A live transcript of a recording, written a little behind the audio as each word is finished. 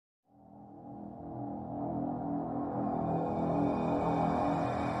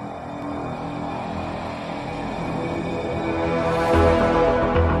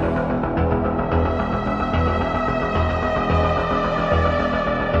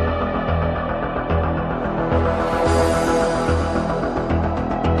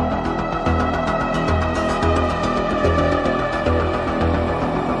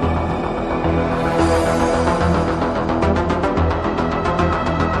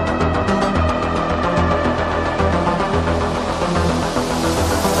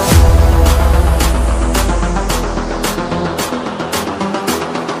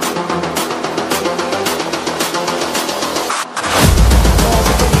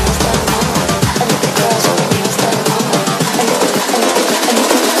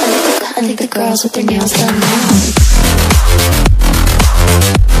girls with their nails done now.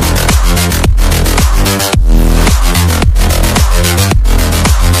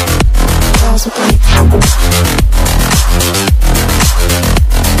 Girls with their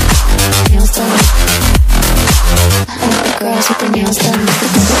nails done. Girls with their nails done.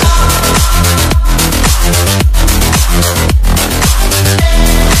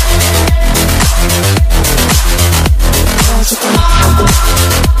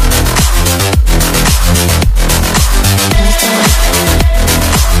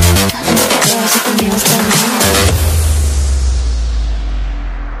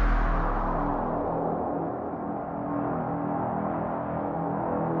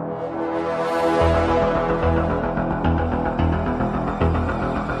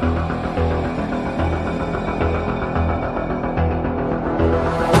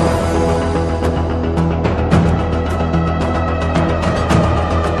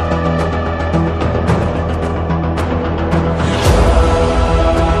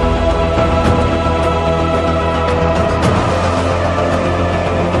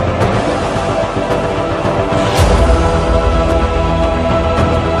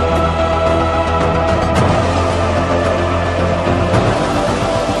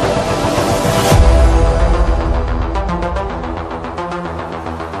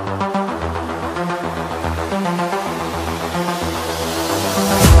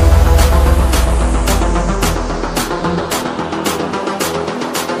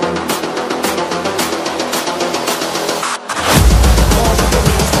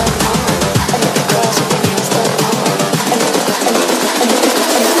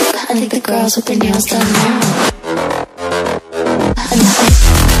 Girls with their nails done now.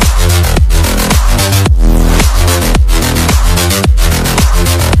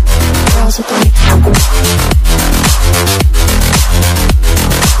 Girls with their nails done.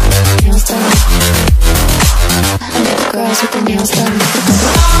 Girls with their nails done.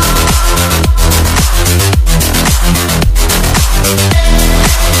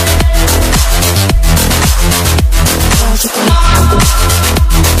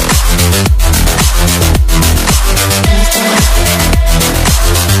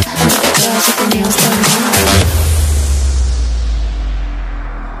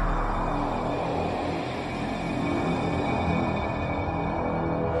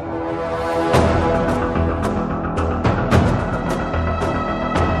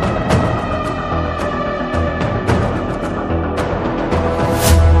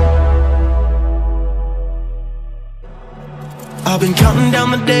 I've been counting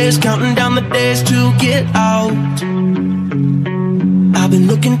down the days to get out. I've been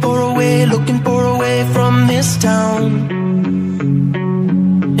looking for a way from this town.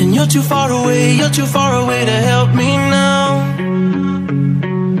 And you're too far away to help me now.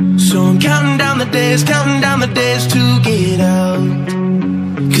 So I'm counting down the days to get out.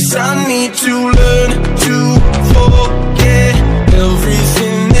 'Cause I need to learn to forget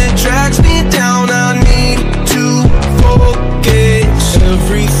everything that drags me down. I need to forget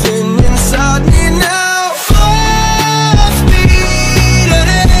everything inside me now. Full speed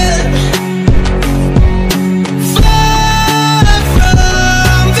ahead, fly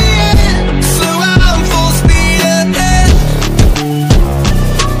from the end. So I'm full speed ahead.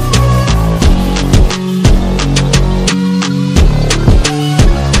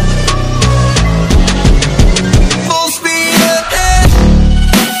 Full speed ahead.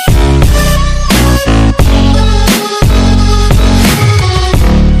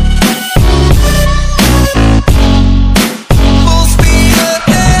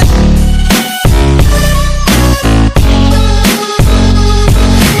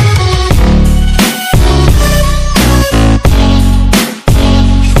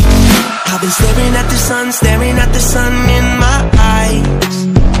 Staring at the sun in my eyes.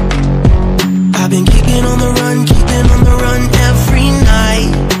 I've been keeping on the run every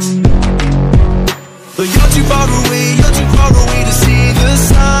night. But you're too far away to see the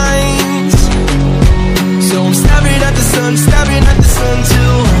signs. So I'm staring at the sun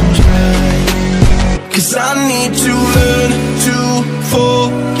till I'm dry. 'Cause I need to learn to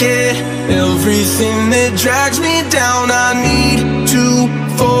forget everything that drags me down. I need to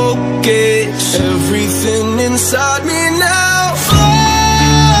forget everything inside me now.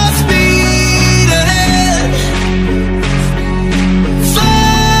 Full speed ahead,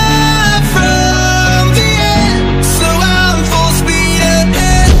 fly from the end. So I'm full speed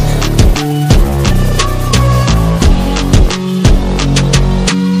ahead.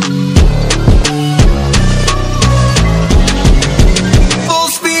 Full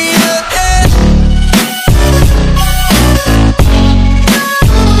speed ahead.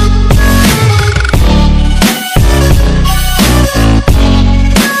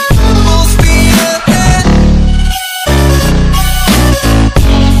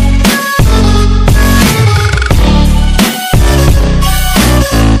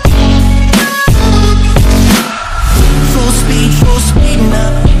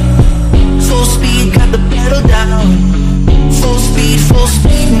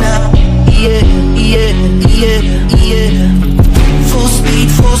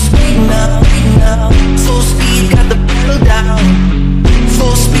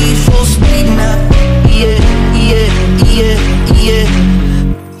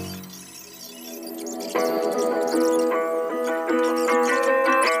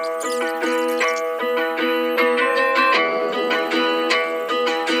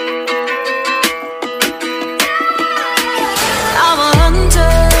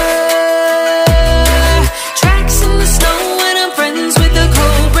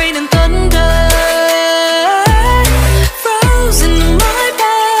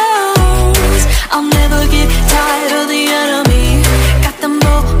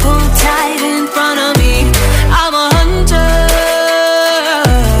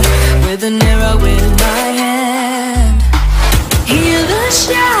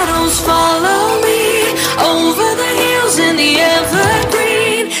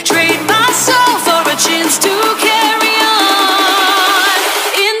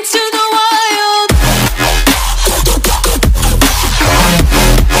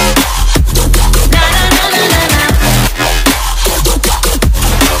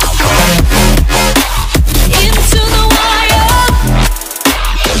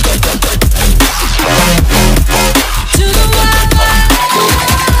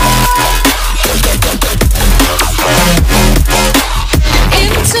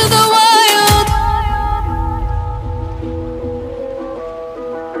 to the